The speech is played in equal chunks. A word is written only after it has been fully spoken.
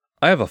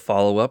I have a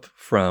follow-up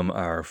from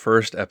our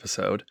first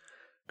episode.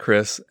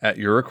 Chris, at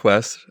your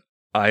request,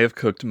 I have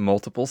cooked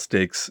multiple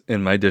steaks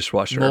in my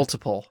dishwasher.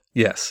 Multiple?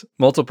 Yes,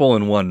 multiple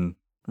in one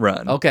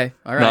run. Okay,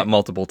 all right. Not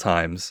multiple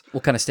times.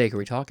 What kind of steak are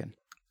we talking?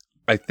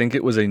 I think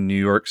it was a New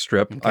York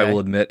strip. Okay. I will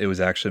admit it was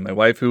actually my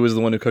wife who was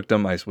the one who cooked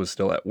them. I was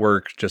still at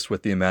work just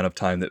with the amount of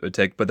time that it would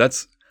take. But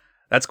that's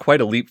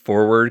quite a leap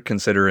forward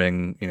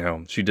considering,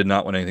 she did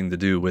not want anything to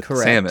do with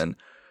Correct. salmon.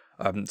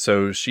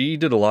 So she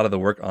did a lot of the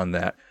work on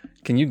that.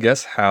 Can you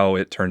guess how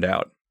it turned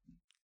out?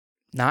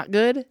 Not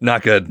good?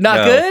 Not good.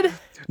 Not good?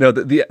 No,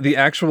 the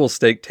actual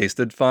steak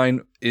tasted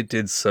fine. It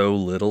did so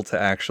little to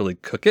actually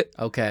cook it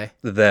Okay.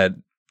 that,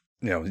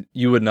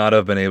 you would not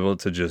have been able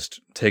to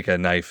just take a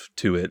knife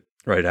to it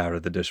right out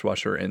of the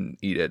dishwasher and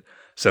eat it.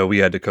 So we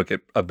had to cook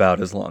it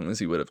about as long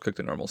as you would have cooked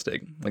a normal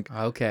steak.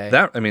 Okay.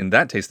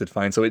 That tasted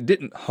fine. So it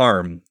didn't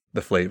harm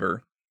the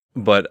flavor,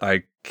 but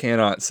I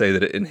cannot say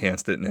that it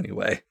enhanced it in any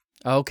way.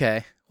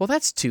 Okay. Well,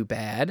 that's too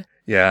bad.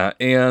 Yeah,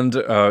 and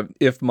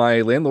if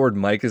my landlord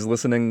Mike is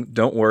listening,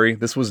 don't worry.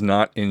 This was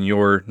not in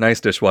your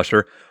nice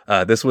dishwasher.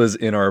 This was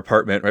in our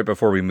apartment right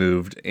before we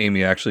moved.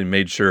 Amy actually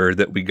made sure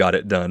that we got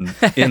it done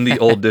in the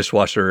old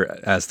dishwasher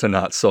as to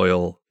not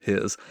soil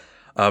his.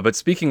 But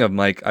speaking of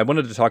Mike, I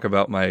wanted to talk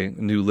about my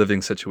new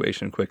living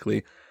situation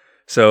quickly.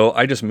 So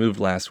I just moved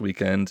last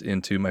weekend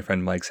into my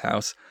friend Mike's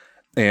house,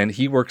 and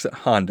he works at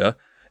Honda.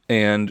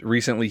 And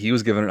recently he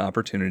was given an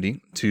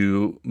opportunity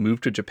to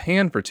move to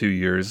Japan for 2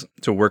 years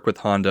to work with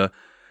Honda.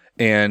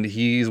 And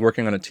he's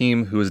working on a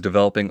team who is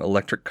developing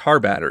electric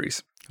car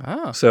batteries.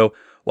 Oh. So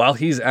while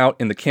he's out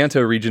in the Kanto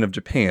region of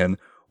Japan,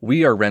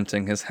 we are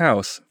renting his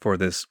house for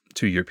this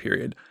 2-year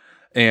period.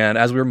 And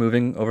as we were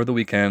moving over the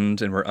weekend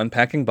and we're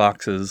unpacking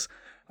boxes,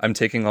 I'm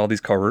taking all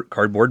these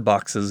cardboard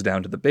boxes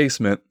down to the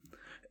basement.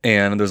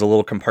 And there's a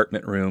little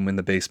compartment room in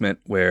the basement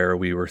where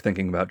we were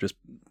thinking about just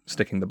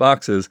sticking the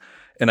boxes.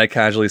 And I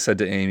casually said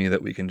to Amy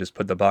that we can just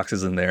put the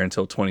boxes in there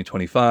until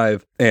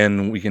 2025,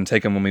 and we can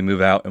take them when we move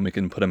out, and we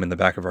can put them in the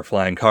back of our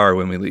flying car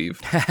when we leave.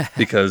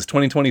 Because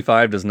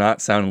 2025 does not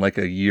sound like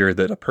a year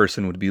that a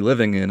person would be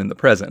living in the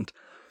present.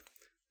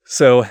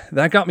 So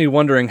that got me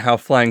wondering how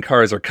flying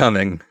cars are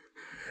coming.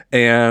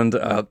 And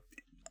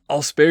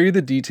I'll spare you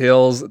the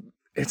details.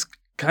 It's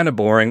kind of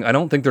boring. I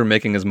don't think they're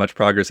making as much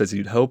progress as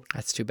you'd hope.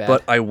 That's too bad.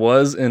 But I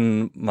was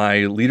in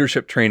my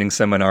leadership training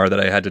seminar that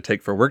I had to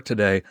take for work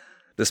today.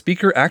 The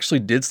speaker actually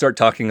did start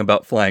talking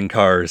about flying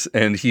cars,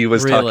 and he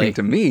was talking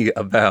to me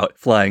about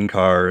flying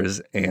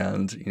cars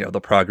and,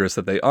 the progress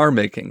that they are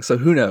making. So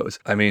who knows?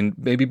 I mean,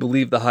 maybe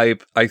believe the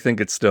hype. I think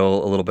it's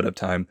still a little bit of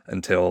time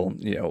until,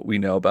 we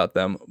know about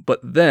them. But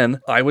then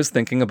I was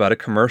thinking about a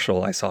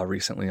commercial I saw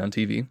recently on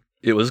TV.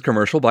 It was a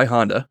commercial by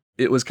Honda.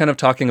 It was kind of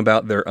talking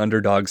about their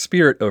underdog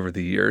spirit over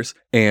the years,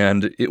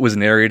 and it was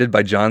narrated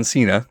by John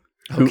Cena.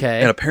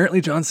 Okay. And apparently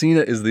John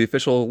Cena is the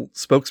official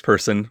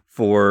spokesperson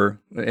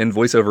and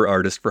voiceover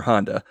artist for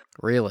Honda.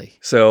 Really?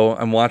 So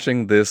I'm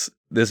watching this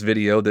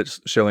video that's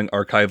showing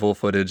archival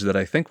footage that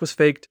I think was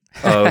faked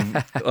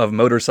of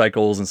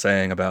motorcycles and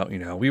saying about,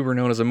 we were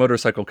known as a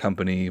motorcycle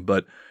company,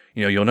 but,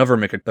 you'll never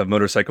make a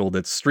motorcycle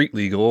that's street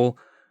legal.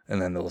 And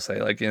then they'll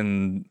say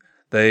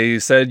they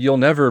said you'll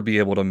never be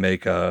able to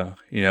make an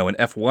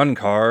F1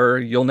 car.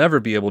 You'll never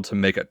be able to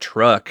make a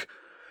truck.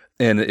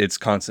 And it's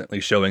constantly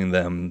showing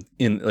them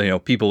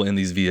people in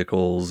these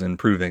vehicles and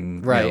proving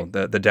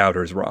the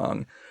doubters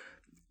wrong.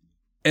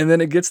 And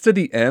then it gets to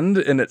the end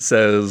and it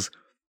says,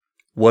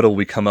 what'll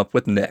we come up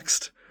with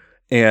next?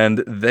 And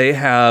they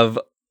have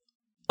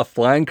a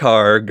flying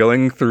car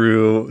going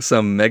through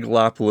some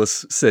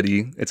megalopolis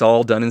city. It's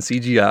all done in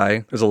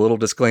CGI. There's a little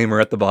disclaimer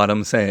at the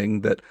bottom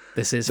saying that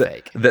this is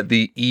fake. That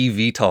the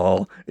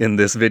eVTOL in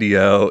this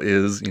video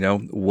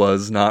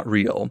was not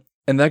real.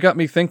 And that got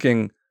me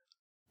thinking,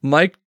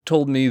 Mike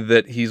told me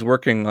that he's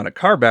working on a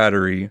car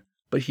battery,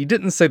 but he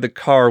didn't say the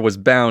car was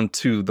bound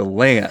to the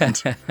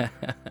land.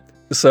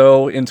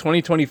 So in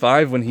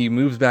 2025, when he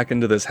moves back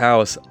into this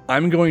house,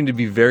 I'm going to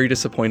be very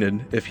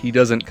disappointed if he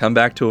doesn't come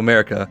back to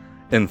America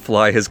and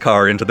fly his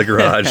car into the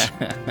garage.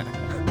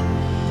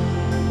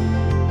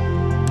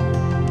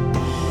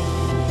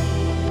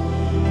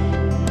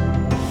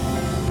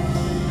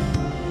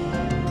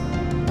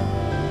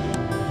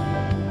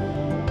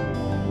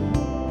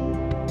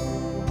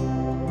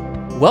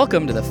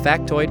 Welcome to the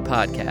Factoid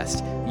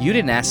Podcast. You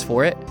didn't ask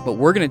for it, but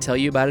we're going to tell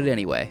you about it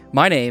anyway.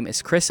 My name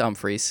is Chris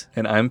Humphreys.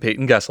 And I'm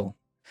Peyton Gessel.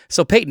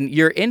 So Peyton,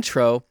 your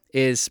intro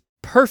is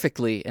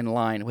perfectly in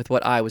line with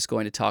what I was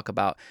going to talk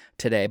about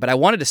today, but I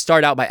wanted to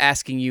start out by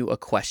asking you a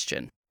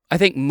question. I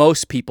think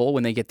most people,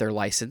 when they get their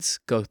license,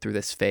 go through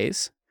this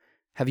phase.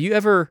 Have you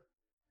ever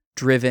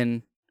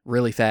driven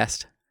really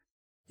fast?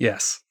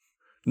 Yes.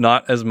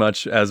 Not as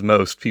much as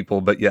most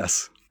people, but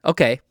yes.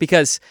 Okay,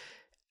 because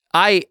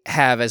I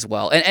have as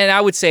well. And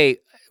I would say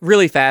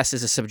really fast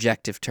is a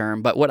subjective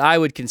term, but what I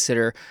would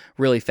consider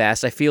really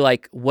fast, I feel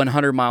like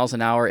 100 miles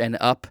an hour and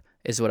up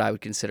is what I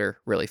would consider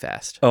really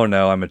fast. Oh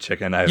no, I'm a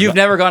chicken. You've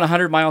never gone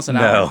 100 miles an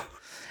hour? No.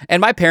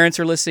 And my parents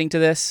are listening to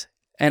this,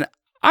 and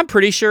I'm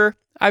pretty sure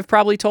I've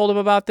probably told them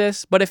about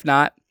this, but if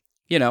not,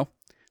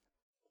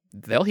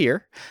 they'll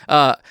hear.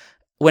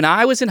 When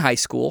I was in high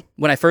school,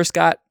 when I first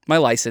got my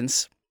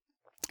license,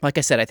 like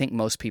I said, I think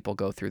most people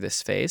go through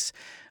this phase.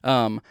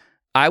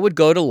 I would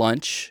go to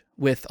lunch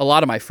with a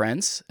lot of my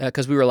friends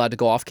because we were allowed to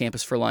go off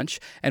campus for lunch.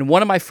 And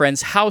one of my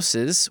friends'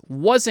 houses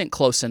wasn't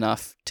close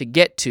enough to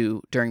get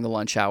to during the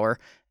lunch hour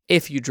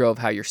if you drove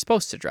how you're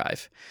supposed to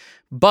drive.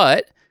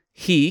 But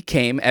he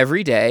came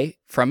every day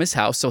from his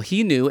house, so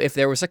he knew if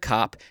there was a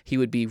cop, he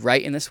would be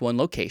right in this one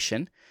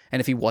location. And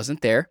if he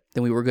wasn't there,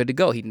 then we were good to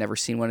go. He'd never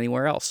seen one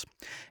anywhere else.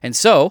 And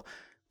so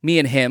me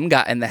and him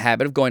got in the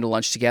habit of going to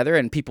lunch together,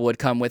 and people would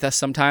come with us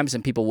sometimes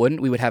and people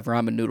wouldn't. We would have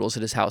ramen noodles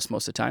at his house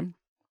most of the time.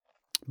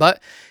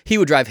 But he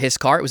would drive his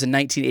car. It was a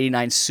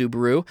 1989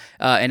 Subaru,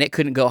 and it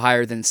couldn't go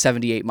higher than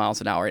 78 miles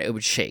an hour. It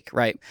would shake,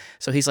 right?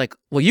 So he's like,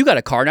 well, you got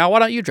a car now. Why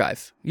don't you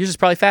drive? Yours is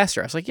probably faster.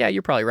 I was like, yeah,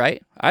 you're probably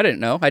right. I didn't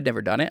know. I'd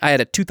never done it. I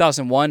had a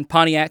 2001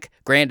 Pontiac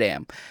Grand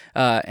Am.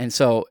 And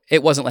so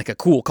it wasn't like a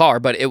cool car,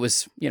 but it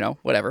was,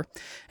 whatever.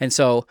 And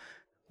so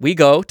we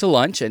go to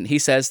lunch, and he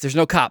says, there's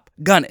no cop.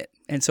 Gun it.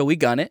 And so we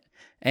gun it,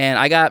 and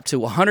I got up to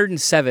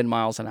 107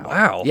 miles an hour.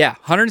 Wow. Yeah,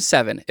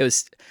 107. It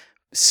was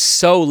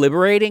so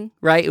liberating,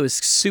 right? It was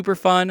super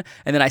fun.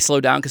 And then I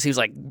slowed down because he was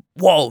like,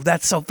 whoa,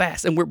 that's so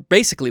fast. And we're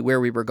basically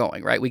where we were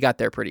going, right? We got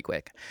there pretty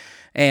quick.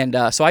 And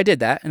so I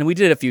did that, and we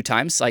did it a few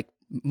times. Like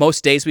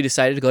most days we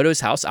decided to go to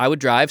his house. I would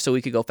drive so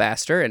we could go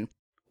faster. And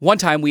one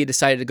time we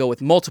decided to go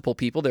with multiple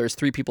people. There was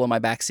 3 people in my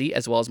backseat,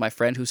 as well as my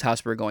friend whose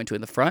house we were going to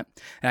in the front.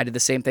 And I did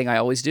the same thing I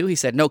always do. He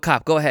said, no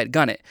cop, go ahead,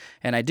 gun it.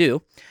 And I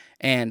do.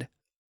 And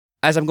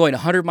as I'm going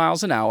 100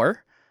 miles an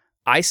hour,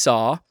 I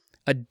saw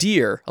a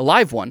deer, a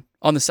live one,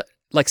 on the side,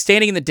 like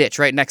standing in the ditch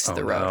right next to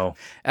the road.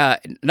 No.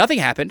 Nothing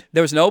happened.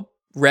 There was no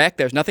wreck.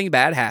 There's nothing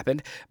bad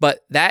happened.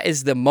 But that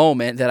is the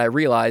moment that I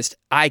realized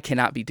I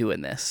cannot be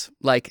doing this.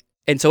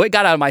 And so it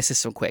got out of my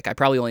system quick. I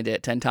probably only did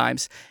it 10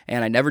 times,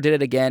 and I never did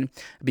it again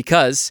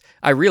because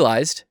I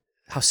realized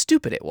how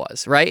stupid it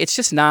was, right? It's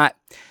just not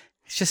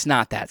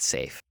that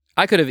safe.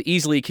 I could have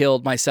easily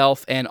killed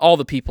myself and all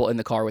the people in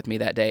the car with me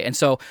that day. And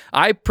so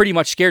I pretty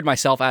much scared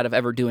myself out of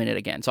ever doing it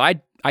again. So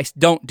I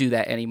don't do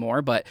that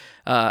anymore, but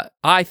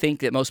I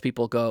think that most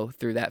people go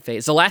through that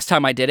phase. The last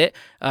time I did it,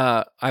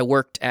 I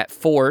worked at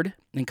Ford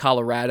in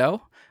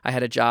Colorado. I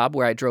had a job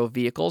where I drove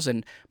vehicles,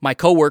 and my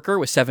coworker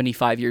was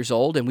 75 years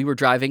old, and we were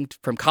driving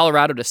from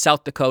Colorado to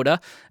South Dakota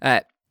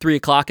at 3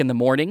 o'clock in the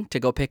morning to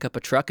go pick up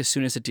a truck as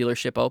soon as the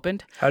dealership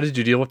opened. How did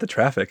you deal with the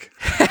traffic?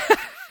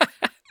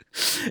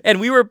 And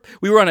we were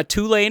on a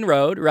 2-lane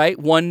road, right?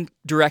 One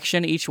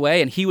direction each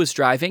way, and he was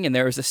driving, and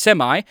there was a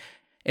semi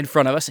in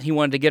front of us, and he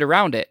wanted to get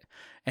around it.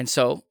 And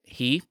so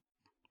he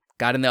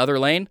got in the other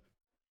lane,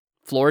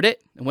 floored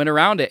it, and went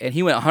around it, and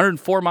he went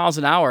 104 miles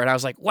an hour, and I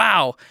was like,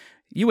 wow,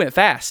 you went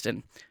fast.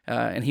 And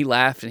he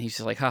laughed, and he's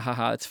just like, ha, ha,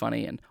 ha, that's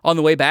funny. And on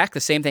the way back, the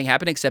same thing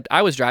happened, except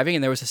I was driving,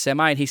 and there was a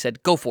semi, and he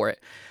said, go for it.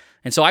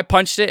 And so I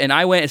punched it, and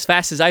I went as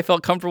fast as I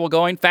felt comfortable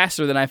going,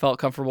 faster than I felt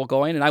comfortable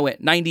going, and I went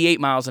 98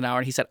 miles an hour,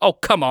 and he said, oh,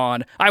 come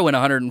on, I went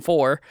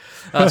 104.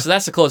 So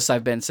that's the closest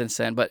I've been since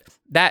then, but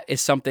that is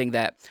something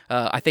that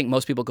I think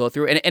most people go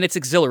through, and it's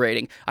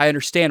exhilarating. I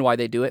understand why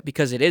they do it,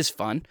 because it is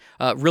fun,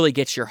 really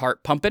gets your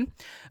heart pumping,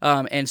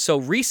 and so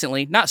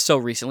recently, not so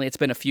recently, it's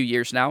been a few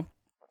years now,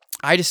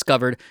 I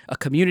discovered a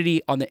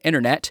community on the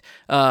internet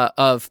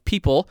of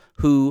people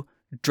who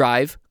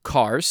drive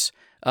cars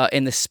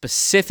in the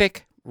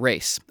specific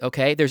race,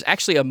 okay? There's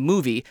actually a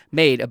movie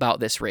made about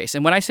this race.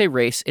 And when I say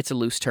race, it's a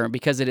loose term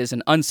because it is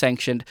an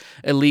unsanctioned,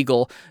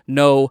 illegal,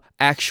 no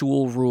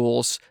actual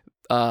rules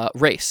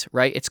race,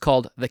 right? It's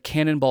called the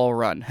Cannonball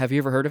Run. Have you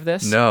ever heard of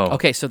this? No.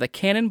 Okay, so the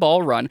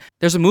Cannonball Run,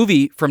 there's a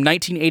movie from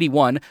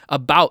 1981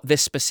 about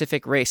this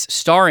specific race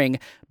starring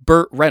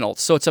Burt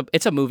Reynolds. So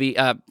it's a movie,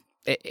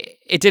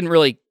 it didn't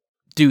really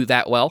do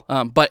that well,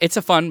 but it's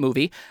a fun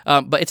movie,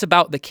 but it's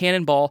about the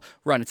Cannonball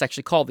Run. It's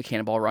actually called the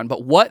Cannonball Run,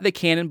 but what the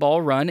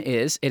Cannonball Run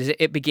is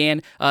it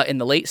began in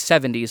the late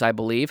 70s, I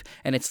believe,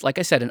 and it's, like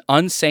I said, an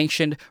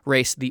unsanctioned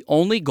race. The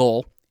only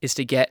goal is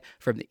to get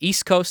from the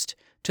East Coast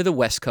to the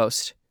West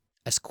Coast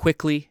as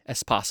quickly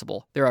as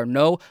possible. There are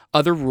no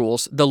other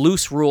rules. The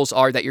loose rules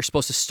are that you're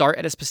supposed to start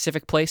at a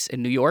specific place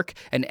in New York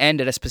and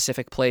end at a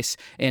specific place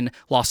in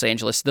Los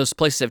Angeles. Those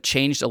places have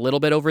changed a little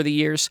bit over the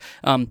years,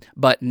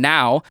 but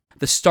now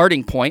the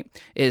starting point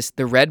is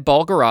the Red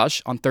Ball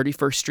Garage on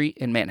 31st Street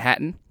in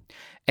Manhattan,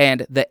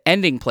 and the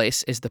ending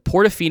place is the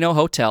Portofino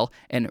Hotel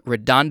in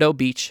Redondo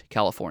Beach,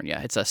 California.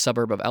 It's a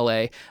suburb of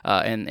LA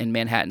in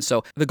Manhattan.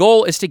 So the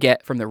goal is to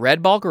get from the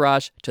Red Ball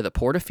Garage to the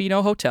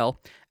Portofino Hotel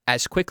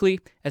as quickly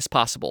as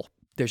possible.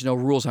 There's no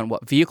rules on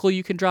what vehicle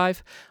you can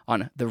drive,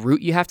 on the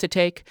route you have to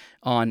take,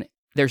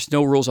 there's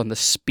no rules on the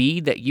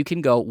speed that you can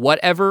go.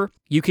 Whatever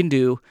you can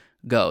do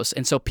goes.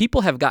 And so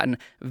people have gotten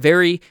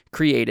very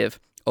creative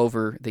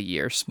over the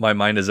years. My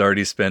mind is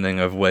already spinning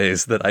of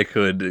ways that I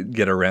could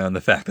get around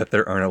the fact that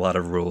there aren't a lot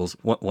of rules.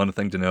 One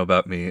thing to know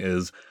about me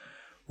is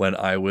when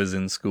I was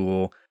in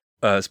school,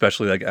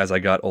 especially like as I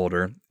got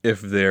older,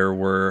 if there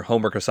were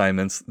homework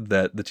assignments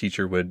that the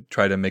teacher would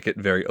try to make it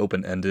very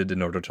open-ended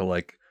in order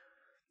to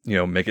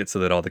make it so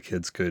that all the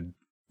kids could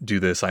do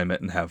the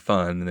assignment and have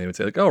fun. And they would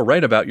say like, oh,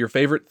 write about your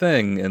favorite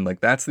thing. And like,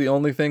 that's the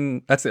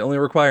only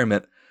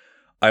requirement.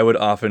 I would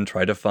often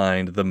try to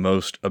find the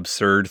most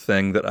absurd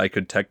thing that I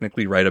could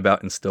technically write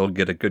about and still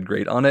get a good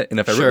grade on it. And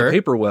if I wrote the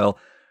paper well,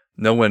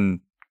 no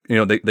one,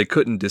 they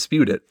couldn't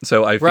dispute it.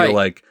 So I feel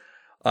like,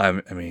 I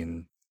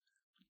mean,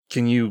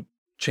 can you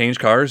change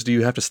cars? Do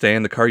you have to stay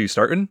in the car you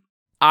start in?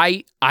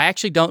 I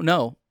actually don't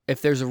know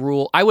if there's a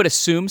rule. I would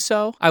assume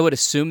so. I would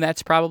assume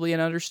that's probably an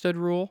understood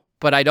rule,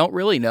 but I don't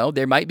really know.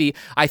 There might be.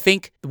 I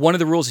think one of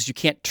the rules is you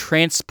can't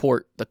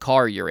transport the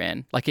car you're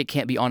in. Like it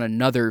can't be on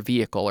another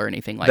vehicle or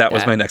anything like that. That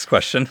was my next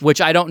question.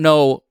 Which I don't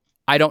know.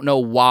 I don't know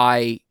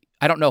why.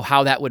 I don't know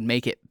how that would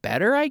make it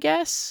better, I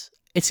guess.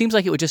 It seems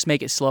like it would just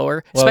make it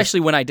slower, especially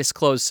when I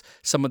disclose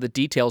some of the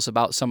details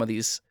about some of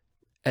these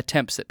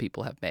attempts that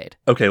people have made.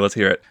 Okay, let's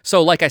hear it.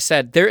 So like I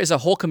said, there is a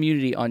whole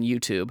community on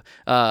YouTube.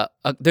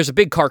 There's a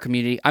big car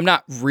community. I'm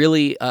not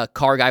really a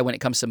car guy when it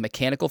comes to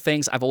mechanical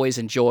things. I've always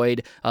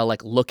enjoyed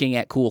like looking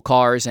at cool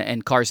cars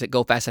and cars that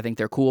go fast. I think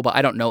they're cool, but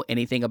I don't know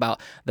anything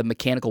about the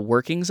mechanical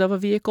workings of a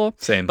vehicle.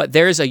 Same. But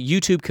there's a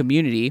YouTube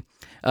community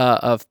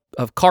of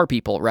car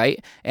people,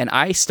 right? And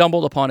I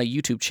stumbled upon a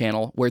YouTube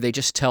channel where they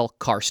just tell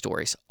car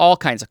stories, all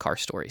kinds of car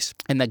stories.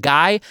 And the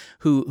guy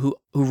who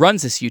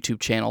runs this YouTube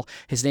channel,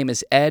 his name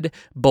is Ed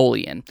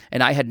Bolian,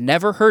 and I had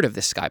never heard of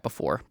this guy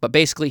before. But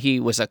basically,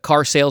 he was a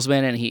car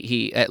salesman, and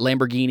he at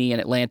Lamborghini in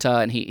Atlanta,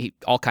 and he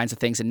all kinds of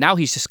things. And now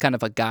he's just kind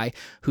of a guy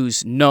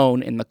who's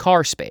known in the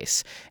car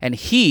space. And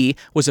he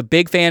was a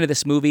big fan of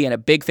this movie and a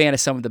big fan of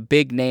some of the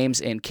big names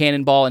in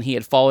Cannonball, and he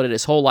had followed it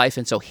his whole life.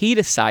 And so he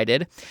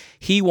decided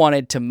he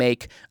wanted to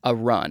make a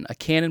run, a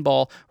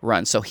Cannonball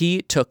run. So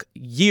he took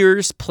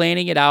years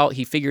planning it out.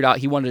 He figured out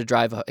he wanted to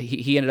drive.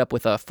 He ended up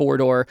with a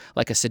 4-door,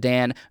 like a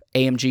sedan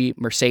AMG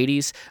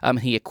Mercedes.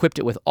 He equipped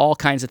it with all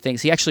kinds of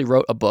things. He actually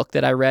wrote a book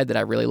that I read that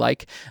I really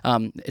like.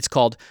 It's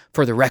called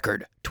For the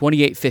Record,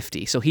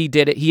 2850. So he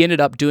did it. He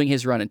ended up doing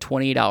his run in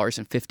 28 hours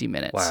and 50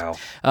 minutes.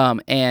 Wow.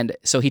 And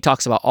so he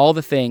talks about all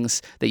the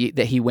things that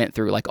he went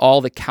through, like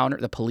all the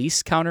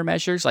police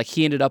countermeasures. Like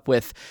he ended up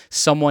with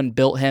someone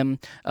built him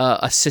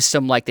a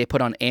system like they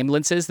put on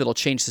ambulances that'll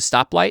change the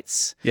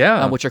stoplights.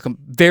 Yeah. Which are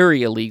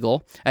very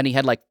illegal. And he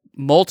had like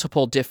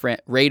multiple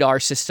different radar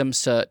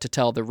systems to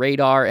tell the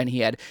radar, and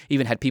he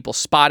even had people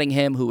spotting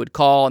him who would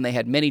call, and they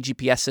had many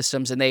GPS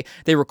systems, and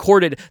they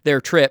recorded their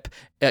trip.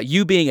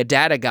 You being a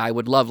data guy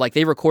would love, like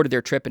they recorded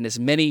their trip in as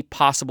many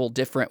possible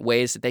different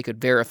ways that they could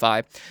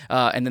verify,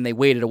 and then they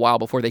waited a while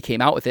before they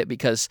came out with it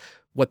because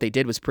what they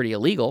did was pretty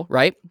illegal,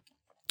 right?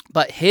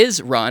 But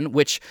his run,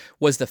 which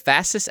was the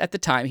fastest at the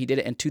time, he did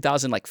it in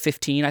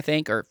 2015, I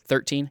think, or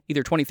 13,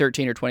 either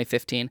 2013 or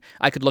 2015.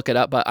 I could look it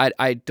up, but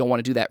I don't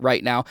want to do that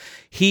right now.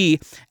 He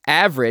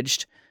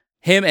averaged,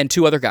 him and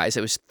two other guys,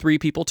 it was 3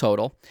 people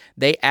total.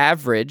 They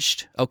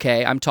averaged,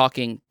 okay, I'm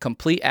talking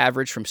complete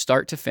average from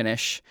start to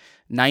finish,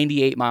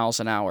 98 miles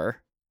an hour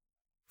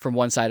from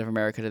one side of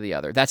America to the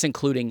other. That's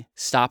including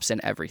stops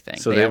and everything.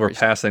 So they were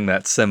passing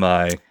that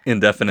semi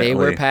indefinitely. They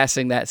were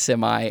passing that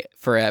semi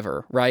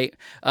forever, right?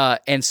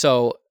 And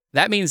so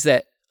that means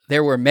that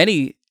there were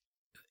many.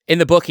 In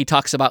the book, he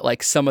talks about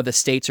like some of the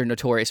states are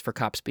notorious for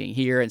cops being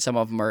here, and some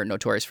of them are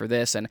notorious for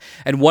this. And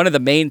one of the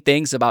main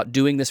things about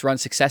doing this run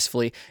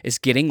successfully is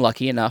getting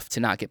lucky enough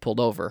to not get pulled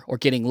over, or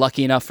getting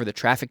lucky enough for the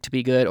traffic to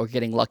be good, or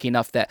getting lucky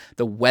enough that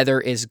the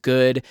weather is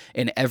good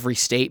in every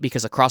state,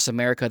 because across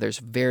America there's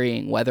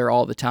varying weather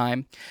all the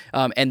time.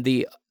 And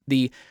the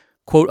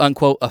quote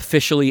unquote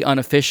officially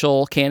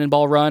unofficial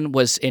Cannonball run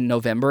was in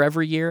November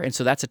every year, and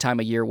so that's a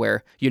time of year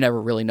where you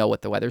never really know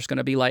what the weather's going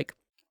to be like.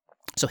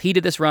 So he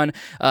did this run,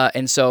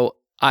 and so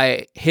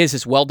his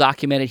is well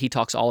documented. He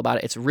talks all about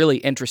it. It's really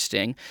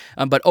interesting.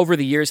 But over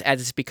the years, as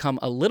it's become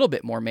a little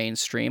bit more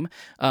mainstream,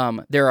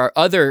 there are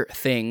other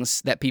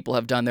things that people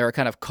have done. There are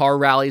kind of car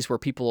rallies where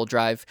people will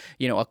drive,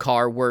 a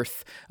car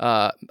worth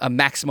a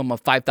maximum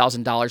of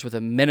 $5,000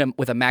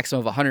 with a maximum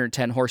of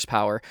 110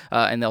 horsepower,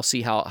 and they'll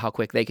see how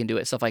quick they can do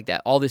it, stuff like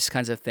that. All these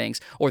kinds of things,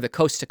 or the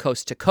coast to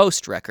coast to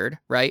coast record,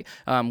 right?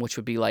 Which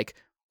would be like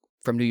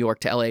from New York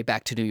to LA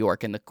back to New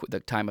York in the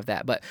time of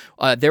that. But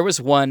there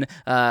was one,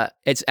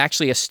 it's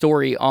actually a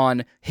story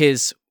on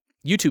his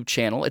YouTube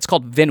channel. It's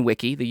called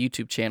VinWiki, the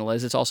YouTube channel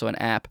is. It's also an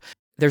app.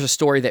 There's a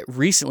story that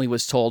recently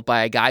was told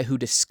by a guy who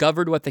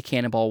discovered what the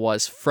Cannonball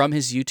was from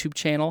his YouTube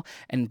channel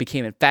and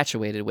became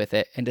infatuated with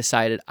it and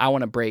decided, I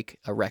want to break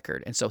a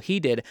record. And so he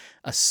did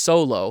a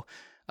solo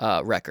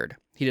record.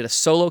 He did a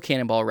solo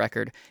Cannonball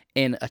record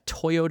in a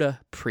Toyota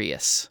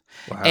Prius.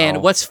 Wow.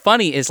 And what's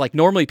funny is, like,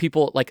 normally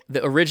people, like,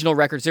 the original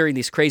records, they're in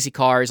these crazy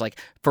cars like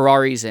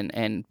Ferraris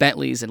and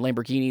Bentleys and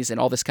Lamborghinis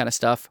and all this kind of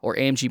stuff, or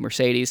AMG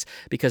Mercedes,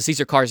 because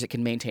these are cars that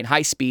can maintain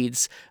high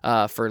speeds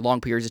for long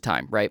periods of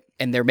time, right?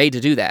 And they're made to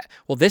do that.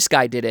 Well, this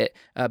guy did it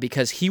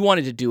because he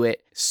wanted to do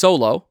it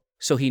solo.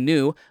 So he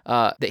knew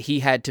that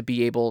he had to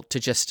be able to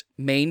just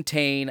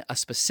maintain a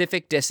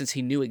specific distance.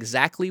 He knew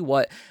exactly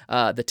what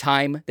the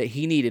time that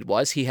he needed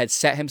was. He had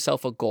set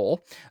himself a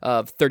goal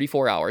of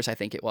 34 hours, I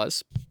think it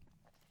was.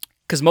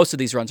 because most of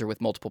these runs are with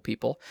multiple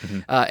people.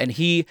 And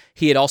he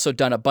had also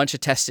done a bunch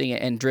of testing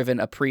and driven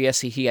a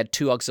Prius. He had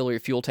 2 auxiliary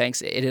fuel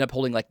tanks. It ended up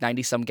holding like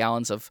 90-some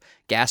gallons of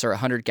gas, or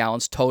 100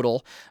 gallons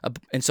total.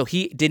 And so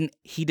he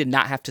did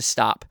not have to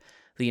stop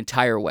the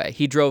entire way.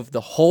 He drove the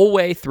whole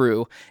way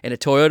through in a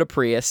Toyota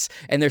Prius.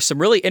 And there's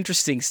some really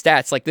interesting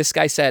stats. Like this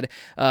guy said,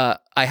 I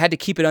had to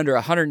keep it under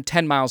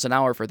 110 miles an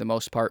hour for the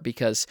most part,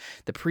 because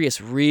the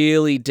Prius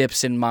really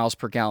dips in miles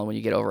per gallon when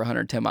you get over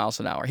 110 miles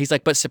an hour. He's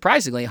like, but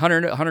surprisingly,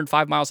 100,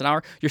 105 miles an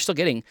hour, you're still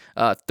getting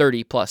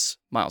 30 plus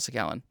miles a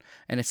gallon.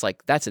 And it's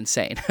like, that's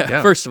insane.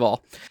 Yeah. First of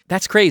all,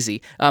 that's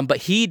crazy. But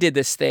he did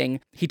this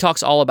thing. He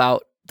talks all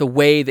about the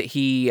way that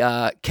he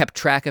kept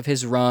track of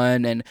his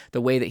run and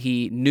the way that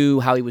he knew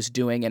how he was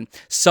doing. And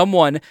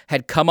someone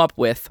had come up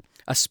with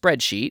a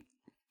spreadsheet,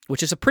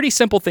 which is a pretty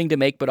simple thing to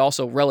make, but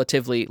also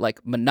relatively like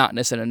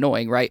monotonous and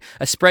annoying, right?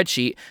 A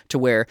spreadsheet to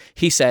where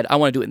he said, I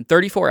want to do it in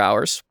 34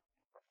 hours.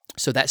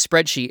 So that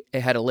spreadsheet,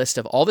 it had a list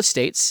of all the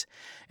states,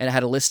 and it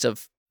had a list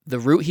of the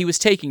route he was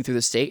taking through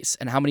the states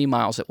and how many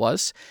miles it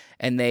was.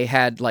 And they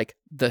had like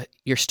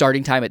your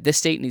starting time at this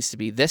state needs to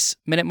be this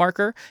minute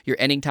marker. Your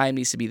ending time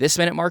needs to be this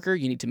minute marker.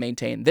 You need to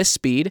maintain this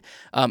speed.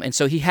 And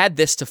so he had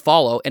this to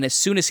follow. And as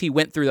soon as he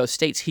went through those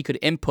states, he could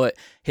input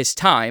his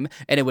time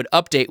and it would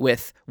update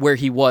with where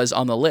he was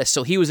on the list.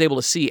 So he was able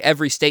to see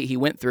every state he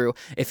went through,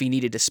 if he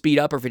needed to speed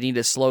up or if he needed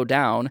to slow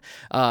down.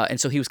 And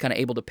so he was kind of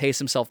able to pace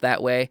himself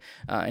that way.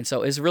 And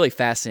so it was really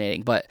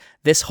fascinating. But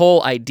this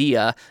whole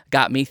idea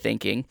got me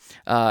thinking,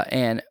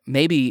 and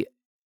maybe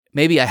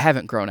I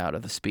haven't grown out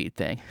of the speed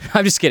thing.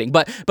 I'm just kidding.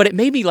 But it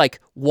made me like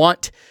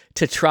want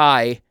to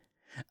try.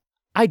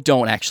 I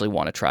don't actually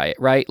want to try it,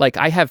 right? Like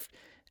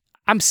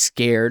I'm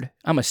scared.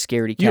 I'm a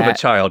scaredy cat. You have a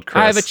child,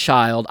 Chris. I have a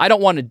child. I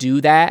don't want to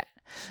do that,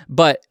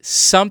 but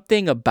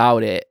something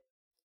about it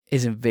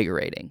is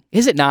invigorating.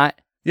 Is it not?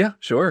 Yeah,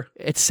 sure.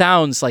 It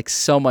sounds like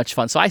so much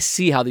fun. So I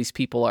see how these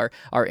people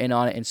are in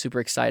on it and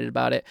super excited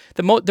about it.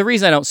 The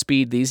reason I don't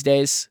speed these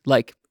days,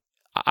 like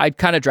I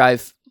kind of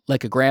drive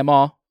like a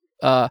grandma.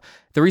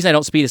 The reason I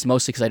don't speed is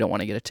mostly because I don't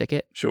want to get a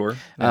ticket. Sure.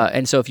 Yeah.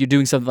 And so if you're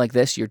doing something like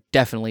this, you're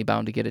definitely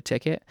bound to get a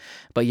ticket.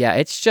 But yeah,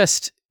 it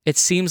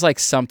seems like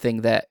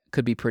something that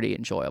could be pretty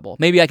enjoyable.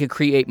 Maybe I could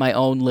create my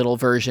own little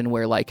version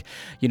where like,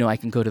 I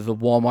can go to the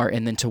Walmart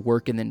and then to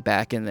work and then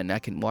back, and then I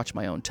can watch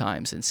my own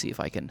times and see if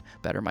I can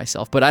better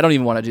myself. But I don't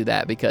even want to do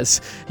that because,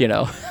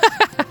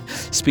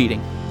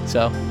 speeding.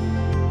 So...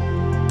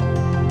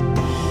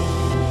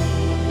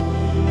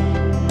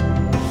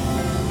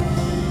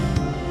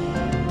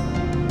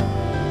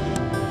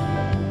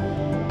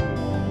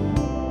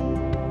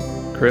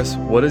 Chris,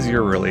 what is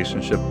your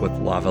relationship with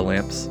lava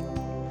lamps?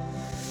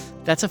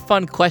 That's a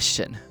fun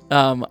question.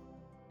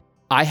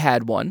 I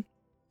had one.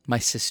 My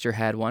sister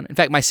had one. In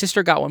fact, my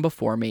sister got one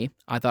before me.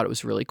 I thought it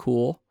was really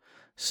cool.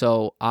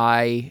 So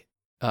I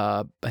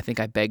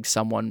think I begged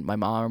someone, my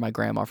mom or my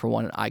grandma, for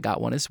one, and I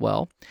got one as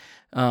well.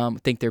 I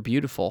think they're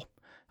beautiful.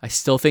 I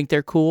still think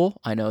they're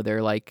cool. I know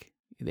they're like,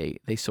 they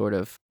sort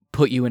of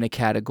put you in a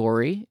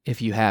category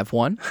if you have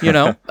one,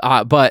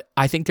 but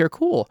I think they're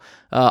cool.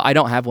 I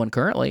don't have one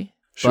currently.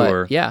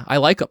 Sure. But yeah, I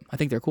like them. I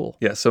think they're cool.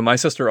 Yeah, so my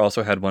sister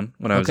also had one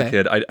when I was a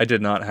kid. I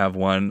did not have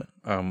one.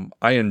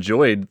 I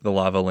enjoyed the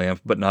lava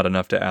lamp, but not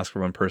enough to ask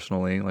for one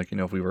personally. Like,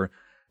 if we were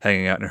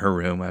hanging out in her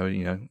room, I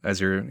would,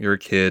 as you're a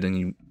kid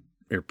and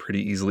you're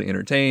pretty easily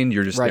entertained,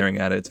 you're just staring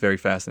at it. It's very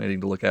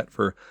fascinating to look at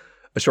for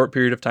a short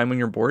period of time when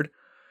you're bored.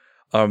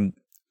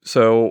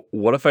 So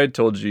what if I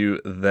told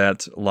you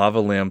that lava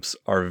lamps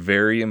are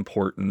very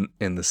important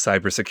in the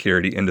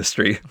cybersecurity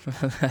industry?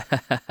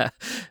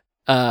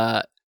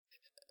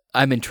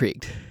 I'm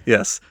intrigued.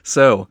 Yes.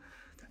 So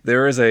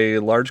there is a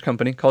large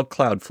company called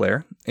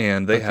Cloudflare,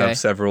 and they have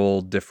several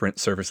different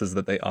services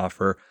that they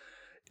offer.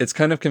 It's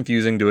kind of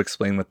confusing to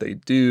explain what they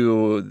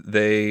do.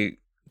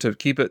 To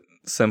keep it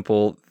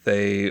simple,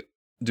 they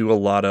do a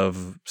lot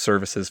of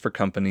services for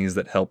companies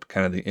that help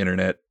kind of the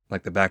internet,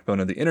 like the backbone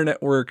of the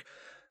internet work.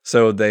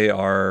 So they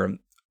are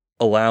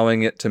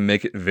allowing it to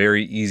make it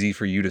very easy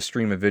for you to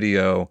stream a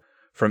video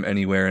from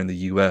anywhere in the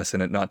US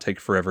and it not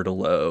take forever to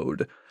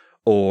load.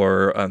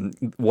 Or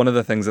one of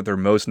the things that they're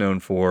most known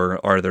for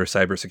are their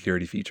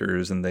cybersecurity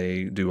features, and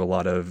they do a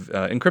lot of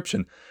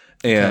encryption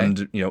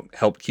and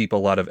help keep a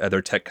lot of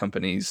other tech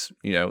companies,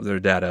 their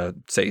data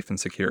safe and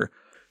secure.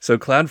 So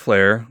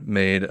Cloudflare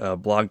made a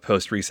blog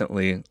post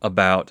recently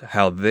about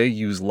how they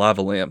use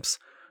lava lamps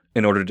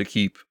in order to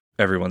keep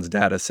everyone's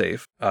data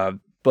safe.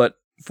 But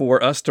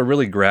for us to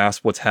really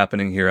grasp what's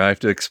happening here, I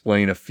have to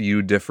explain a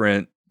few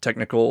different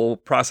technical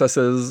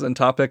processes and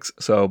topics,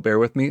 so bear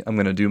with me. I'm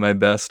going to do my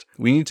best.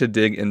 We need to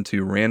dig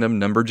into random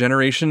number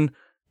generation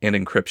and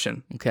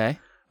encryption. Okay.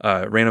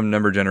 Random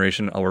number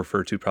generation I'll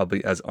refer to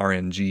probably as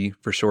RNG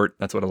for short.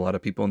 That's what a lot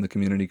of people in the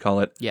community call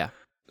it. Yeah.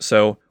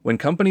 So when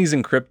companies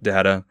encrypt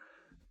data,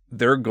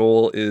 their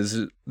goal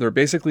is they're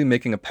basically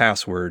making a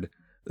password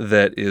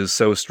that is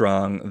so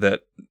strong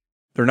that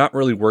they're not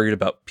really worried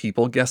about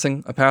people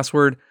guessing a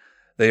password.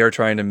 They are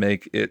trying to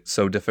make it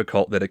so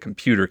difficult that a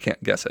computer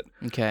can't guess it.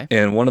 Okay.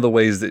 And one of the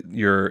ways that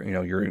your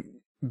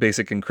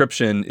basic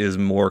encryption is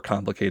more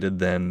complicated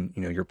than,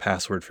 your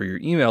password for your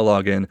email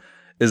login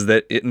is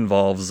that it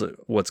involves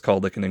what's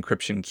called like an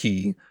encryption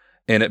key.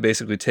 And it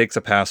basically takes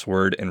a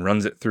password and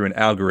runs it through an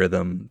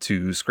algorithm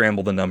to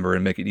scramble the number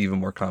and make it even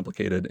more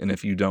complicated. And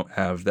if you don't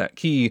have that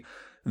key,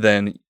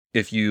 then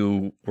if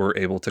you were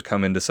able to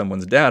come into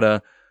someone's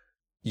data,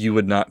 you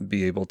would not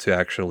be able to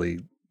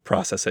actually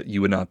process it.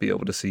 You would not be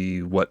able to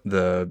see what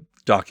the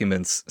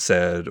documents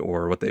said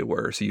or what they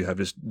were. So you have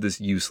just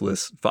this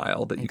useless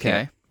file that you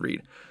can't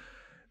read.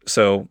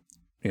 So,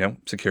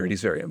 security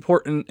is very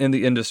important in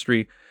the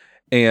industry.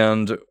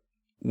 And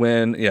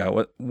when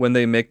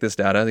they make this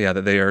data,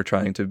 that they are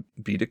trying to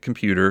beat a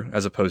computer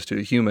as opposed to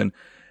a human.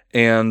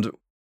 And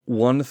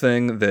one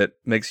thing that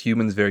makes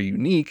humans very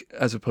unique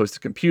as opposed to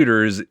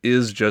computers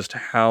is just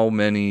how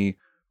many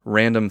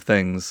random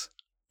things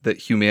that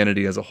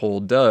humanity as a whole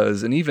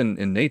does, and even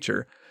in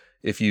nature.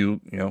 If you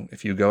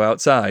go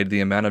outside, the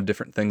amount of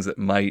different things that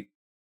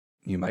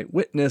you might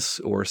witness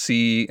or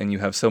see, and you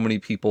have so many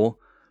people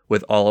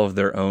with all of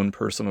their own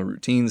personal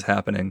routines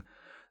happening,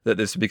 that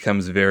this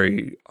becomes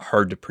very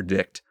hard to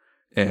predict.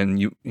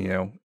 And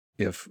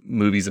if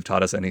movies have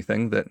taught us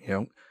anything, that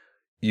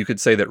you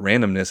could say that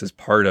randomness is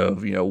part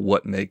of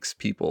what makes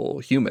people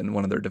human,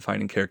 one of their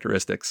defining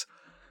characteristics.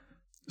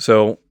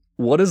 So,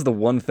 what is the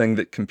one thing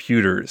that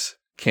computers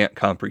can't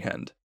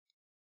comprehend?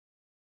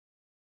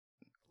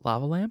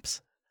 Lava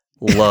lamps?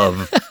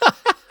 Love.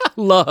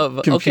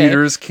 Love.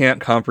 Computers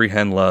can't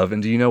comprehend love.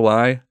 And do you know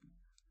why?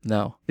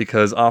 No.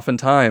 Because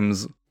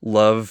oftentimes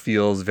love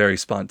feels very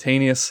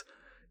spontaneous.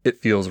 It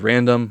feels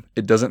random.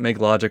 It doesn't make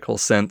logical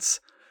sense.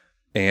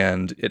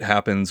 And it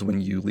happens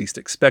when you least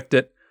expect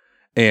it.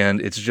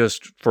 And it's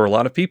just, for a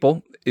lot of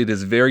people, it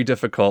is very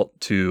difficult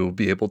to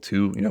be able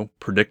to,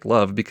 predict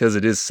love because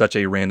it is such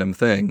a random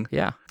thing.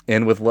 Yeah.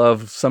 And with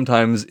love,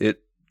 sometimes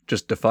it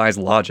just defies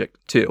logic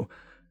too.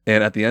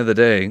 And at the end of the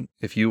day,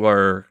 if you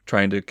are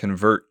trying to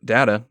convert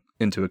data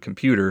into a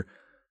computer,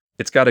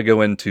 it's got to go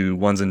into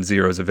ones and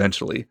zeros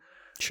eventually.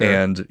 Sure.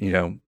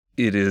 And,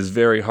 it is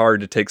very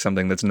hard to take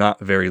something that's not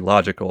very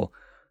logical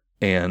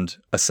and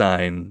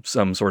assign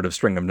some sort of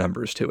string of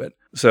numbers to it.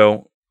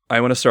 So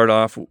I want to start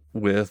off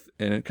with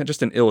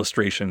just an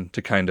illustration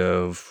to kind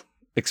of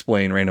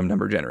explain random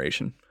number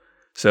generation.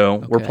 So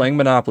we're playing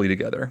Monopoly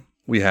together.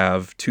 We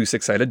have 2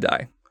 6-sided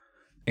die.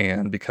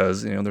 And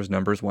because, there's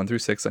numbers 1 through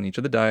 6 on each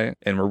of the die,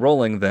 and we're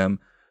rolling them,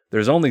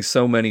 there's only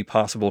so many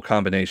possible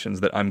combinations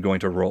that I'm going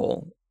to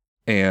roll.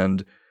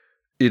 And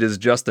it is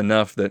just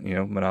enough that,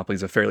 Monopoly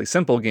is a fairly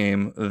simple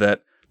game,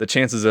 that the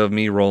chances of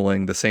me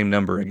rolling the same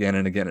number again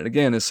and again and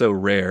again is so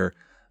rare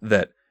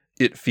that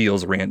it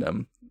feels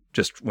random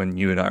just when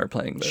you and I are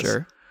playing this.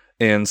 Sure.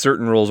 And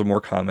certain rolls are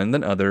more common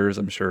than others.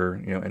 I'm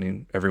sure,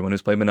 everyone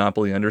who's played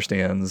Monopoly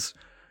understands,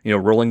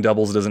 rolling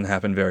doubles doesn't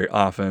happen very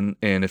often.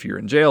 And if you're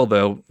in jail,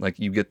 though,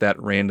 you get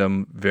that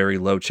random, very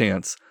low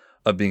chance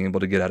of being able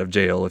to get out of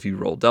jail if you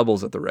roll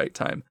doubles at the right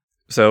time.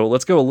 So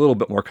let's go a little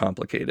bit more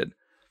complicated.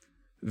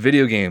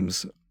 Video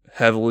games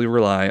heavily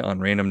rely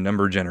on random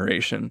number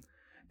generation.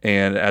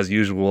 And as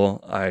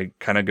usual, I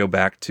kind of go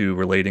back to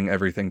relating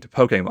everything to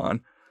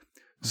Pokemon.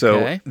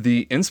 So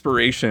the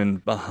inspiration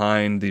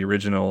behind the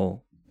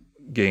original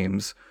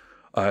games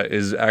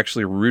is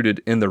actually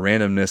rooted in the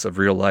randomness of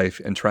real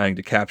life and trying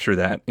to capture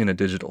that in a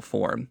digital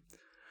form.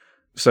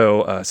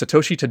 So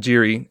Satoshi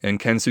Tajiri and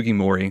Ken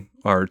Sugimori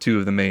are 2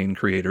 of the main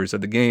creators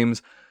of the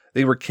games.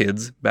 They were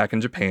kids back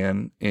in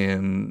Japan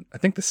in, I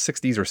think, the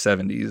 60s or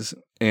 70s,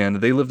 and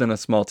they lived in a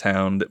small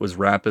town that was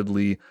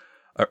rapidly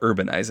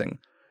urbanizing.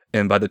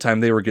 And by the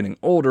time they were getting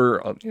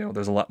older,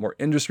 there's a lot more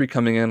industry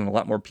coming in and a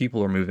lot more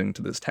people are moving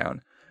to this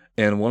town.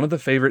 And one of the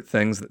favorite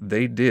things that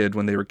they did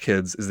when they were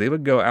kids is they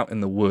would go out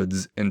in the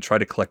woods and try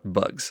to collect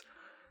bugs.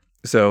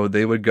 So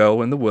they would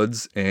go in the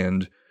woods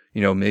and,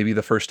 maybe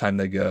the first time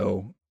they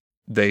go,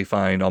 they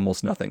find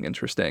almost nothing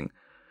interesting.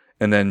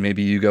 And then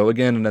maybe you go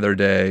again another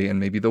day and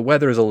maybe the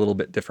weather is a little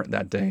bit different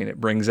that day and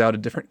it brings out a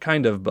different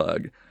kind of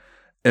bug.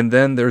 And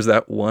then there's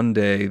that one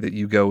day that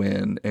you go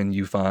in and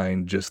you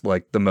find just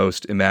the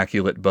most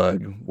immaculate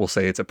bug. We'll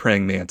say it's a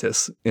praying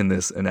mantis in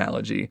this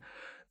analogy.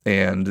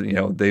 And,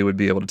 they would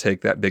be able to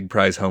take that big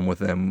prize home with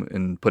them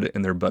and put it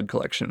in their bug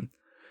collection.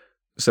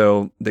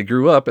 So they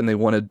grew up and they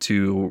wanted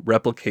to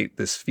replicate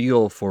this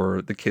feel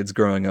for the kids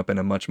growing up in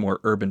a much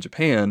more urban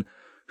Japan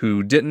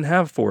who didn't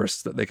have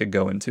forests that they could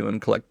go into and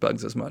collect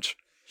bugs as much.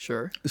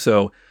 Sure.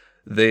 So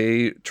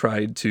they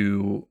tried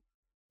to,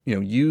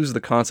 use the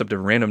concept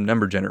of random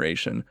number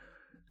generation.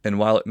 And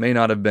while it may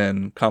not have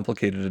been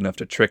complicated enough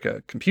to trick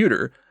a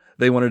computer,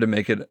 they wanted to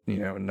make it,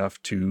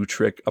 enough to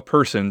trick a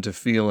person to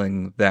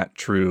feeling that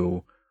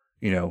true,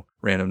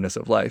 randomness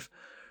of life.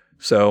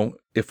 So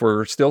if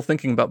we're still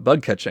thinking about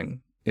bug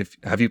catching,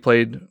 have you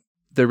played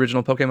the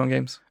original Pokemon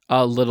games?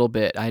 A little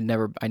bit. I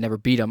never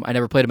beat them. I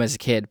never played them as a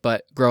kid,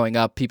 but growing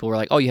up, people were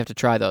like, "Oh, you have to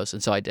try those,"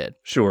 and so I did.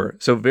 Sure.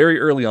 So very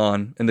early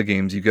on in the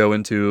games, you go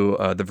into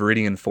the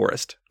Viridian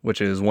Forest, which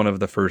is one of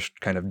the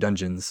first kind of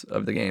dungeons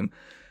of the game.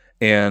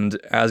 And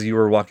as you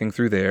were walking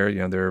through there,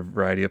 there are a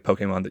variety of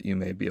Pokemon that you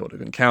may be able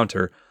to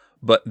encounter.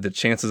 but the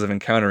chances of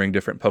encountering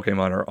different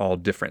Pokemon are all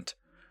different.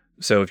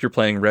 So if you're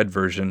playing red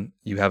version,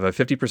 you have a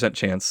 50%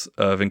 chance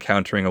of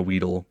encountering a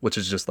Weedle, which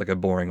is just like a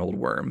boring old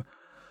worm.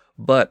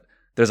 But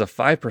there's a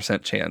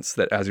 5% chance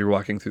that as you're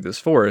walking through this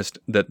forest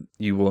that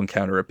you will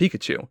encounter a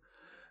Pikachu.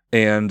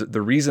 And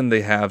the reason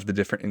they have the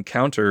different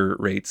encounter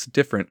rates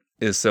different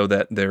is so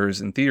that there's,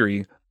 in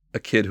theory, a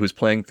kid who's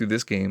playing through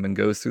this game and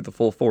goes through the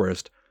full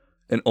forest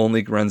and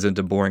only runs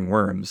into boring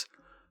worms.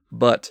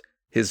 But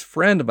his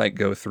friend might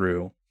go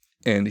through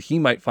and he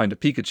might find a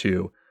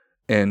Pikachu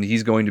and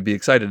he's going to be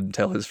excited to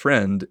tell his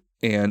friend.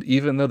 And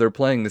even though they're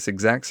playing this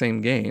exact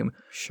same game,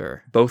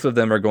 Sure. both of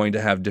them are going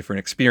to have different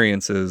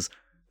experiences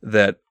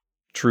that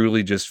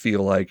truly just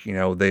feel like,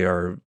 they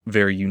are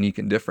very unique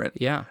and different.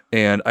 Yeah.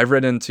 And I've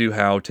read into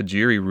how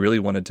Tajiri really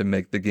wanted to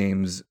make the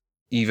games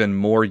even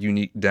more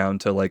unique down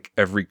to like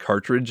every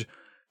cartridge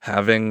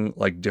having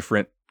like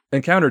different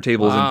encounter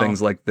tables and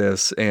things like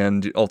this.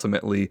 And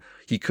ultimately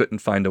he couldn't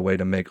find a way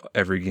to make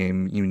every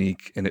game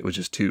unique and it was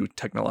just too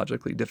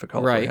technologically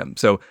difficult for him.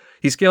 So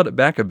he scaled it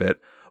back a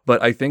bit,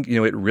 but I think,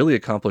 it really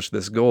accomplished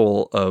this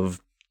goal of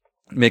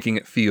making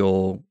it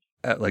feel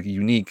like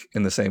unique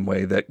in the same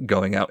way that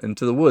going out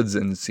into the woods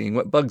and seeing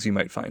what bugs you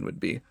might find would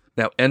be.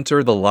 Now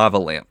enter the lava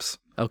lamps.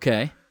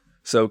 Okay.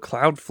 So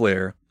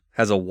Cloudflare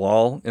has a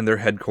wall in their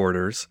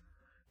headquarters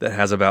that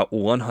has about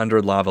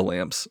 100 lava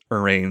lamps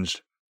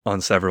arranged on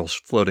several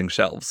floating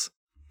shelves.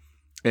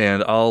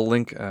 And I'll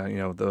link,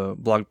 the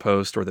blog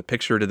post or the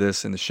picture to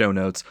this in the show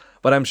notes,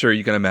 but I'm sure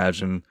you can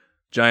imagine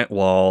giant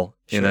wall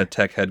in a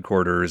tech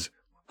headquarters,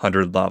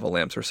 100 lava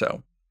lamps or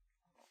so.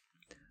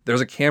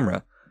 There's a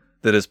camera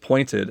that is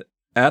pointed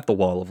at the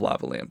wall of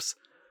lava lamps,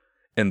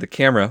 and the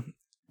camera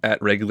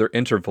at regular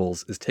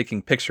intervals is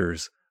taking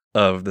pictures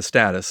of the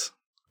status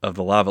of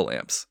the lava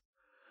lamps.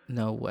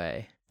 No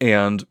way.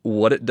 And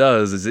what it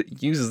does is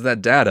it uses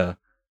that data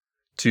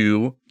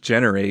to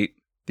generate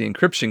the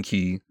encryption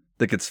key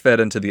that gets fed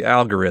into the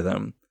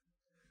algorithm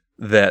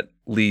that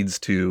leads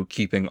to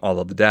keeping all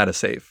of the data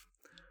safe.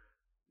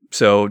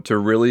 So to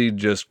really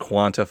just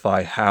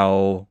quantify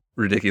how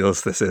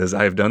ridiculous this is,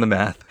 I've done the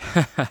math.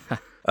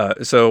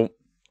 So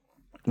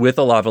with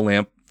a lava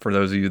lamp, for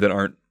those of you that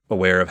aren't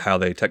aware of how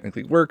they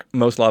technically work,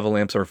 most lava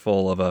lamps are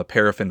full of a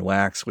paraffin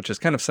wax, which is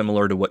kind of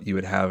similar to what you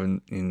would have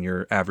in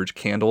your average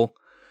candle.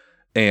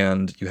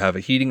 And you have a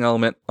heating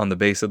element on the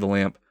base of the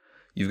lamp.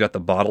 You've got the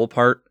bottle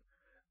part,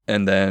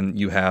 and then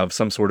you have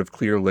some sort of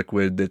clear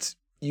liquid that's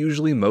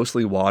usually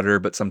mostly water,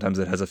 but sometimes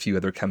it has a few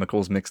other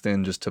chemicals mixed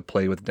in just to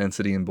play with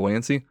density and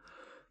buoyancy.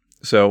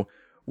 So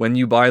when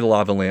you buy the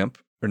lava lamp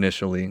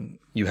initially,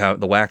 you have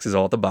the wax is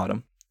all at the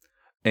bottom,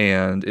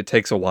 and it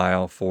takes a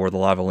while for the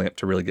lava lamp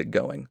to really get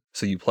going.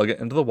 So you plug it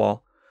into the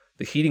wall.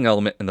 The heating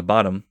element in the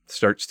bottom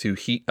starts to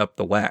heat up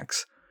the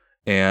wax.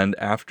 And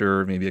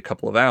after maybe a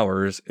couple of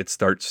hours, it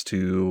starts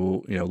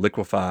to,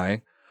 liquefy.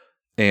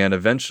 And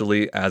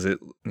eventually, as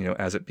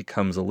it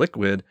becomes a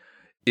liquid,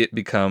 it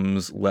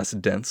becomes less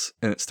dense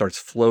and it starts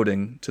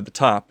floating to the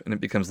top and it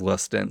becomes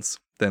less dense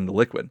than the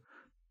liquid.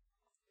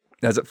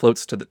 As it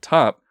floats to the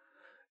top,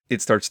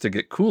 it starts to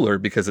get cooler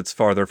because it's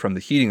farther from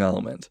the heating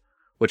element,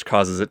 which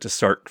causes it to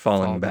start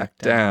falling back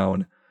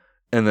down.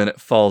 And then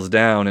it falls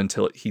down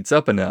until it heats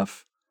up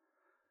enough.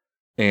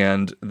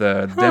 And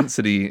the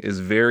density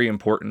is very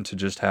important to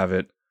just have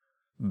it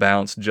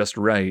balanced just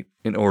right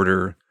in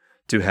order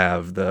to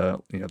have the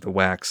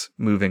wax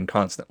moving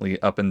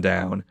constantly up and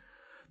down.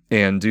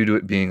 And due to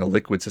it being a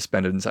liquid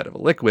suspended inside of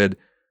a liquid,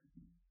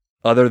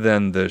 other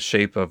than the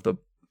shape of the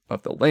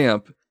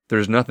lamp,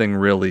 there's nothing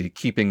really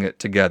keeping it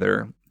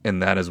together,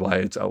 and that is why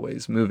it's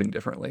always moving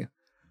differently.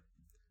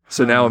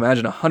 So now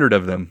imagine 100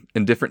 of them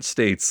in different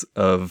states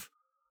of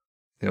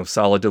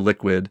solid to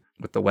liquid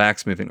with the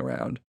wax moving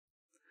around.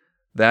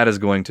 That is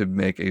going to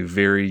make a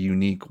very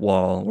unique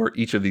wall where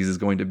each of these is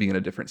going to be in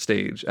a different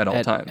stage at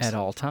all times. At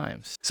all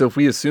times. So if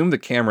we assume the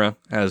camera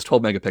has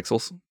 12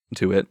 megapixels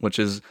to it, which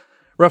is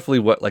roughly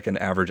what like an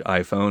average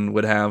iPhone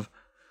would have,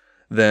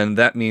 then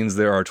that means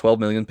there are 12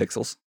 million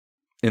pixels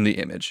in the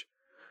image.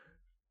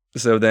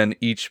 So then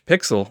each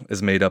pixel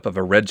is made up of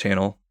a red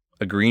channel,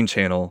 a green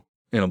channel,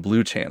 and a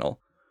blue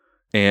channel.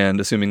 And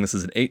assuming this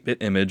is an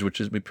 8-bit image, which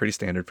is pretty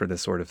standard for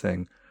this sort of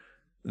thing,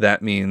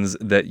 that means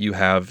that you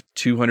have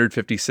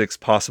 256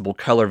 possible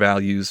color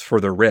values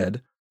for the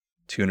red,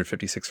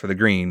 256 for the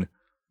green,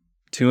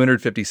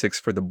 256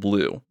 for the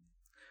blue.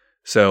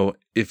 So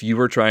if you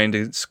were trying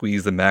to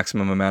squeeze the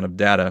maximum amount of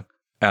data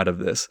out of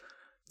this,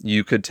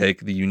 you could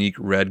take the unique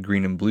red,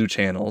 green, and blue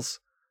channels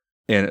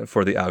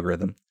for the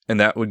algorithm, and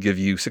that would give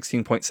you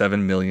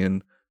 16.7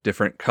 million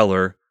different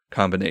color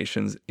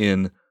combinations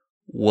in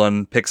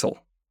one pixel.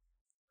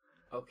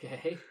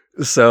 Okay.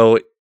 So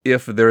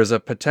if there's a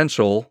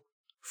potential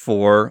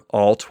for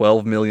all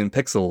 12 million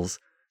pixels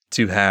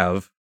to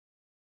have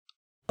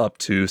up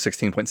to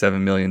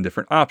 16.7 million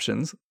different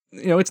options,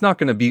 it's not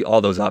going to be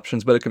all those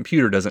options, but a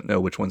computer doesn't know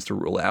which ones to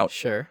rule out.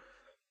 Sure.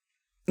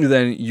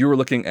 Then you were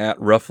looking at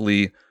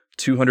roughly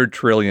 200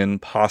 trillion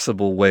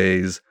possible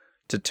ways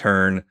to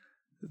turn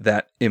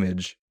that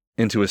image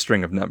into a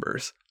string of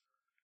numbers.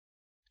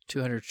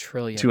 200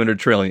 trillion. 200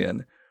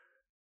 trillion.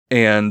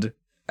 And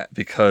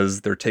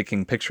because they're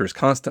taking pictures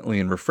constantly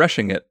and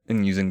refreshing it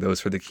and using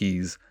those for the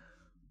keys,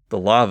 the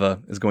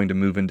lava is going to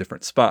move in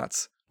different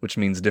spots, which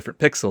means different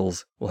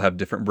pixels will have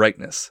different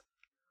brightness.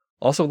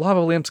 Also,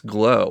 lava lamps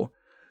glow.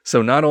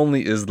 So not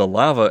only is the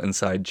lava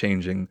inside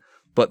changing,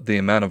 but the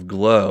amount of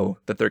glow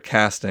that they're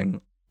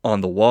casting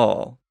on the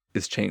wall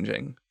is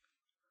changing.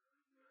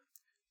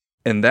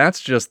 And that's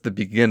just the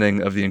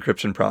beginning of the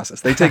encryption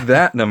process. They take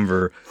that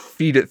number,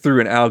 feed it through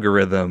an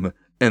algorithm,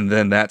 and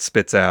then that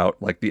spits out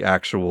like the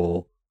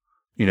actual,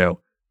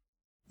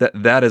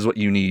 that is what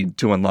you need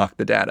to unlock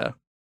the data.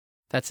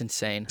 That's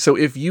insane. So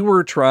if you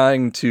were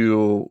trying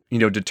to,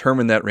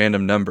 determine that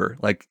random number,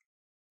 like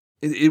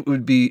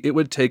it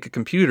would take a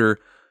computer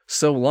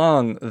so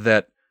long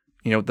that,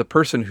 the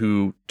person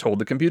who told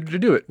the computer to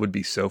do it would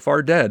be so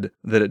far dead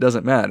that it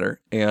doesn't matter.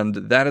 And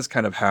that is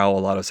kind of how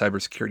a lot of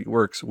cybersecurity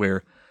works,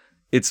 where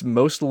it's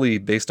mostly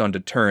based on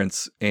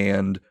deterrence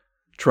and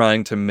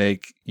trying to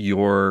make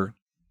your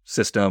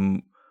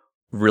system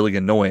really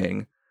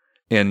annoying.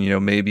 And,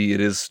 maybe it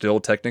is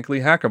still technically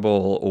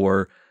hackable,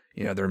 or,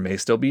 there may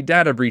still be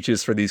data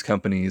breaches for these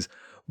companies.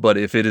 But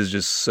if it is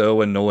just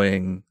so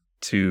annoying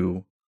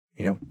to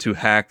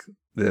hack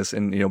this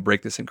and,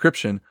 break this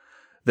encryption,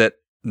 that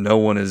no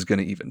one is going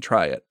to even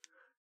try it.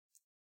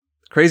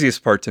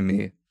 Craziest part to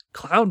me,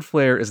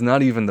 Cloudflare is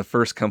not even the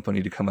first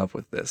company to come up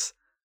with this.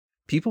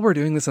 People were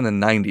doing this in the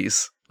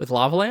 90s. With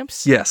lava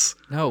lamps? Yes.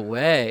 No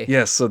way.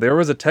 Yes, so there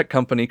was a tech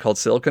company called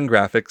Silicon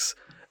Graphics,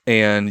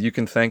 and you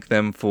can thank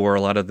them for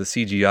a lot of the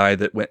CGI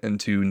that went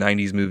into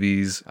 90s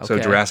movies. Okay. So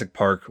Jurassic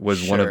Park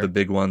was one of the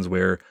big ones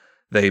where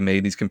they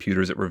made these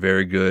computers that were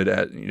very good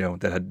at,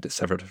 that had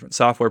several different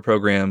software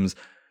programs.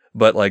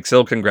 But like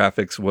Silicon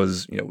Graphics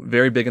was,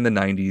 very big in the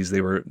 90s.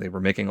 They were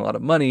making a lot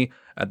of money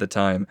at the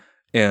time.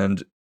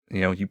 And,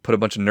 you put a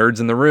bunch of nerds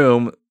in the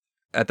room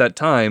at that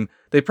time,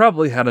 they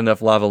probably had enough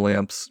lava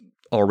lamps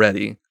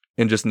already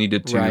and just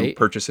needed to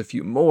purchase a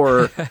few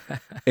more.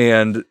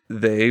 And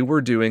they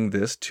were doing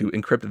this to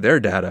encrypt their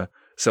data.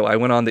 So I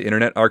went on the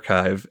Internet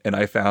Archive and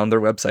I found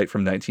their website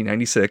from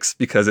 1996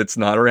 because it's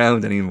not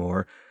around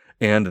anymore.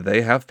 And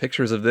they have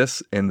pictures of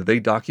this, and they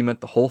document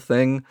the whole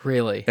thing.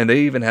 Really? And they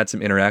even had some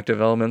interactive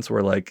elements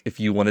where, like, if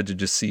you wanted to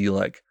just see,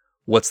 like,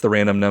 what's the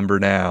random number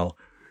now,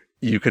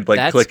 you could,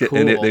 like, click it,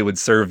 and they would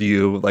serve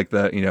you, like,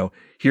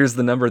 here's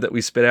the number that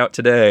we spit out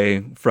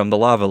today from the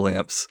lava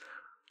lamps.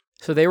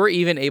 So they were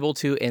even able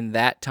to, in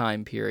that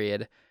time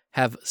period,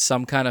 have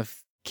some kind of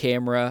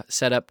camera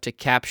set up to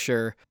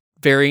capture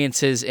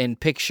variances in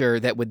picture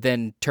that would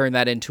then turn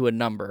that into a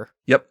number.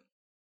 Yep.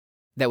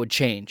 That would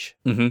change.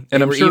 Mm-hmm.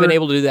 And I'm sure even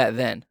able to do that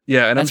then.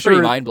 Yeah, and that's pretty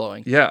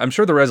mind-blowing. Yeah, I'm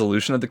sure the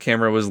resolution of the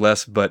camera was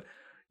less, but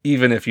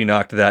even if you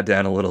knocked that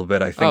down a little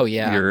bit, I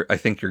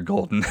think you're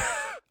golden.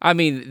 I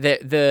mean,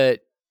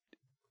 the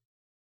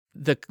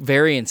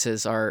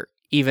variances are,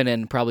 even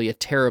in probably a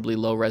terribly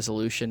low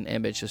resolution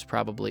image, is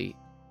probably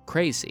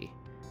crazy.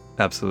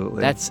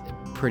 Absolutely. That's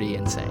pretty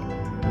insane.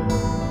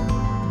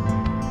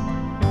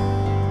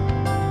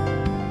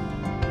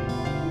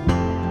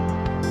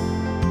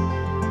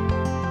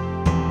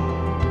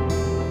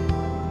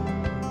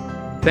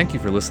 Thank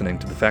you for listening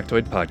to the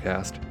Factoid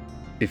Podcast.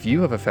 If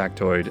you have a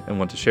factoid and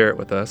want to share it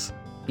with us,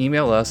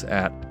 email us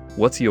at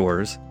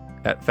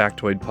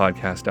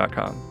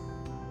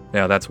whatsyours@factoidpodcast.com.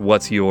 Now that's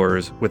what's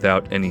yours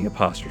without any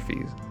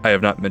apostrophes. I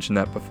have not mentioned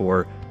that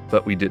before,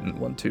 but we didn't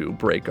want to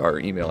break our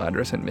email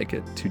address and make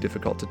it too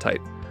difficult to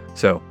type.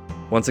 So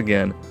once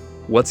again,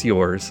 what's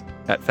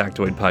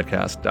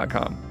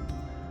yours@factoidpodcast.com.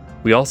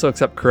 We also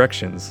accept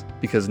corrections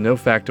because no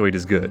factoid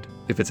is good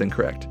if it's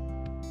incorrect.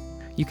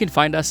 You can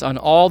find us on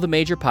all the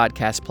major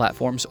podcast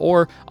platforms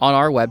or on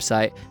our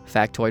website,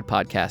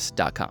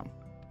 factoidpodcast.com.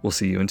 We'll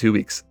see you in 2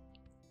 weeks.